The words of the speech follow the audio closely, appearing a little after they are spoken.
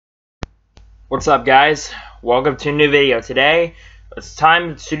What's up, guys? Welcome to a new video. Today it's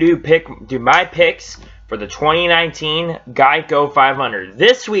time to do my picks for the 2019 GEICO 500.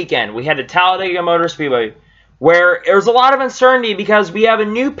 This weekend we had the Talladega Motor Speedway, where there's a lot of uncertainty because we have a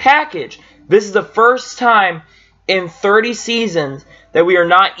new package. This is the first time in 30 seasons that we are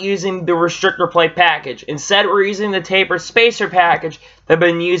not using the restrictor plate package. Instead, we're using the taper spacer package that I've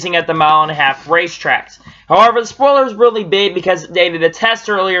been using at the mile-and-a-half racetracks. However, the spoiler is really big because they did a test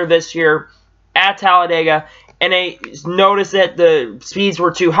earlier this year at Talladega, and they noticed that the speeds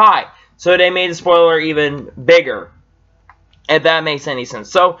were too high, so they made the spoiler even bigger, if that makes any sense.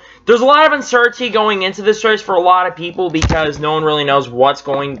 So there's a lot of uncertainty going into this race for a lot of people because no one really knows what's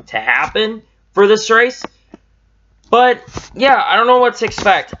going to happen for this race. But yeah, I don't know what to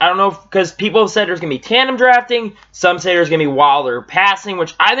expect. I don't know, because people have said there's going to be tandem drafting, some say there's going to be wilder passing,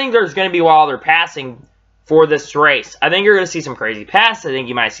 which I think there's going to be wilder passing for this race. I think you're going to see some crazy passes. I think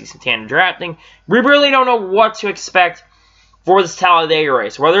you might see some tandem drafting. We really don't know what to expect for this Talladega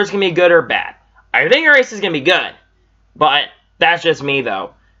race, whether it's going to be good or bad. I think the race is going to be good, but that's just me,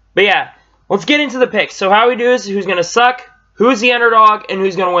 though. But yeah, let's get into the picks. So how we do is who's going to suck, who's the underdog, and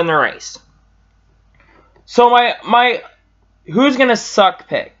who's going to win the race. So my who's going to suck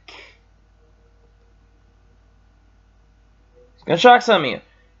pick. It's going to shock some of you.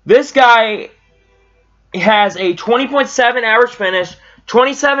 This guy has a 20.7 average finish,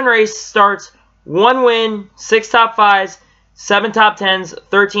 27 race starts, 1 win, 6 top 5s, 7 top 10s,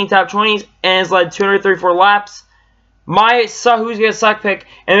 13 top 20s, and has led 234 laps. My who's going to suck pick,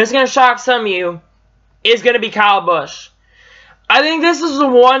 and this is going to shock some of you, is going to be Kyle Busch. I think this is the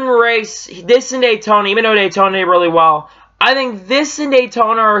one race, this and Daytona, even though Daytona did really well, I think this and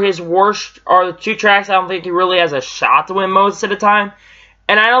Daytona are his worst, are the two tracks I don't think he really has a shot to win most of the time.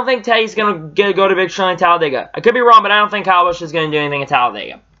 And I don't think Teddy's going to go to Big Show in Talladega. I could be wrong, but I don't think Kyle Busch is going to do anything at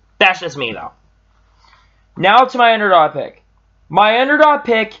Talladega. That's just me, though. Now to my underdog pick. My underdog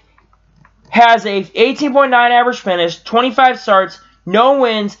pick has a 18.9 average finish, 25 starts, no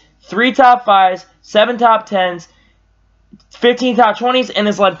wins, 3 top 5s, 7 top 10s, 15 top 20s, and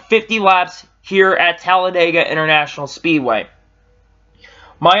has led 50 laps here at Talladega International Speedway.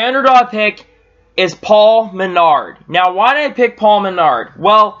 My underdog pick is Paul Menard. Now, why did I pick Paul Menard?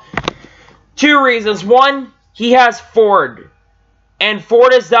 Well, 2 reasons. One, he has Ford, and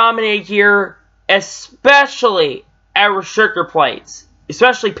Ford has dominated here, especially at restrictor plates,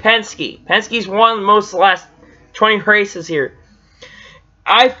 especially Penske. Penske's won most of the last 20 races here.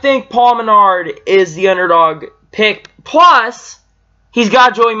 I think Paul Menard is the underdog pick. Plus, he's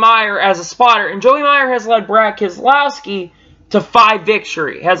got Joey Meyer as a spotter, and Joey Meyer has led Brad Keselowski to 5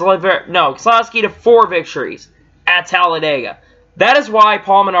 victories. Keselowski to 4 victories at Talladega. That is why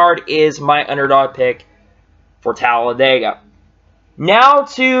Paul Menard is my underdog pick for Talladega. Now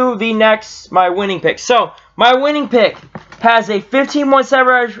to the next, my winning pick. So, my winning pick has a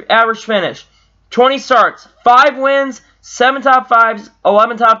 15.7 average finish, 20 starts, 5 wins, 7 top 5s,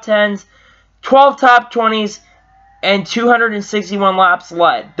 11 top 10s, 12 top 20s, and 261 laps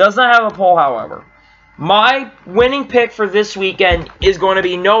led. Does not have a pole, however. My winning pick for this weekend is going to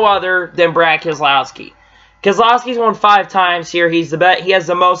be no other than Brad Keselowski. Keselowski's won 5 times here. He's the best. He has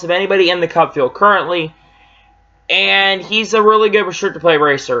the most of anybody in the Cup field currently. And he's a really good restrictor plate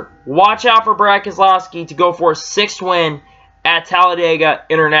racer. Watch out for Brad Keselowski to go for a 6th win at Talladega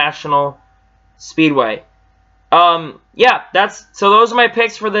International Speedway. Yeah, so those are my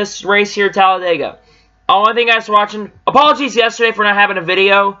picks for this race here at Talladega. I want to thank you guys for watching. Apologies yesterday for not having a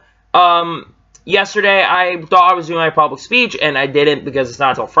video. Yesterday, I thought I was doing my public speech, and I didn't because it's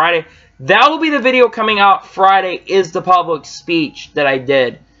not until Friday. That will be the video coming out Friday, is the public speech that I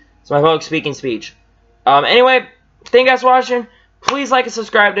did. It's my public speaking speech. Anyway, thank you guys for watching. Please like and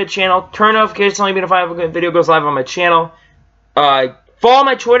subscribe to the channel. Turn notifications on, be notified when a video goes live on my channel. Follow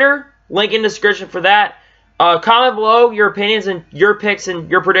my Twitter. Link in the description for that. Comment below your opinions and your picks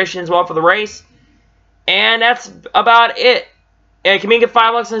and your predictions for the race. And that's about it. And can you get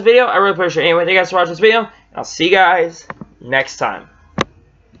 $5 in this video? I really appreciate it. Anyway, thank you guys for watching this video. And I'll see you guys next time.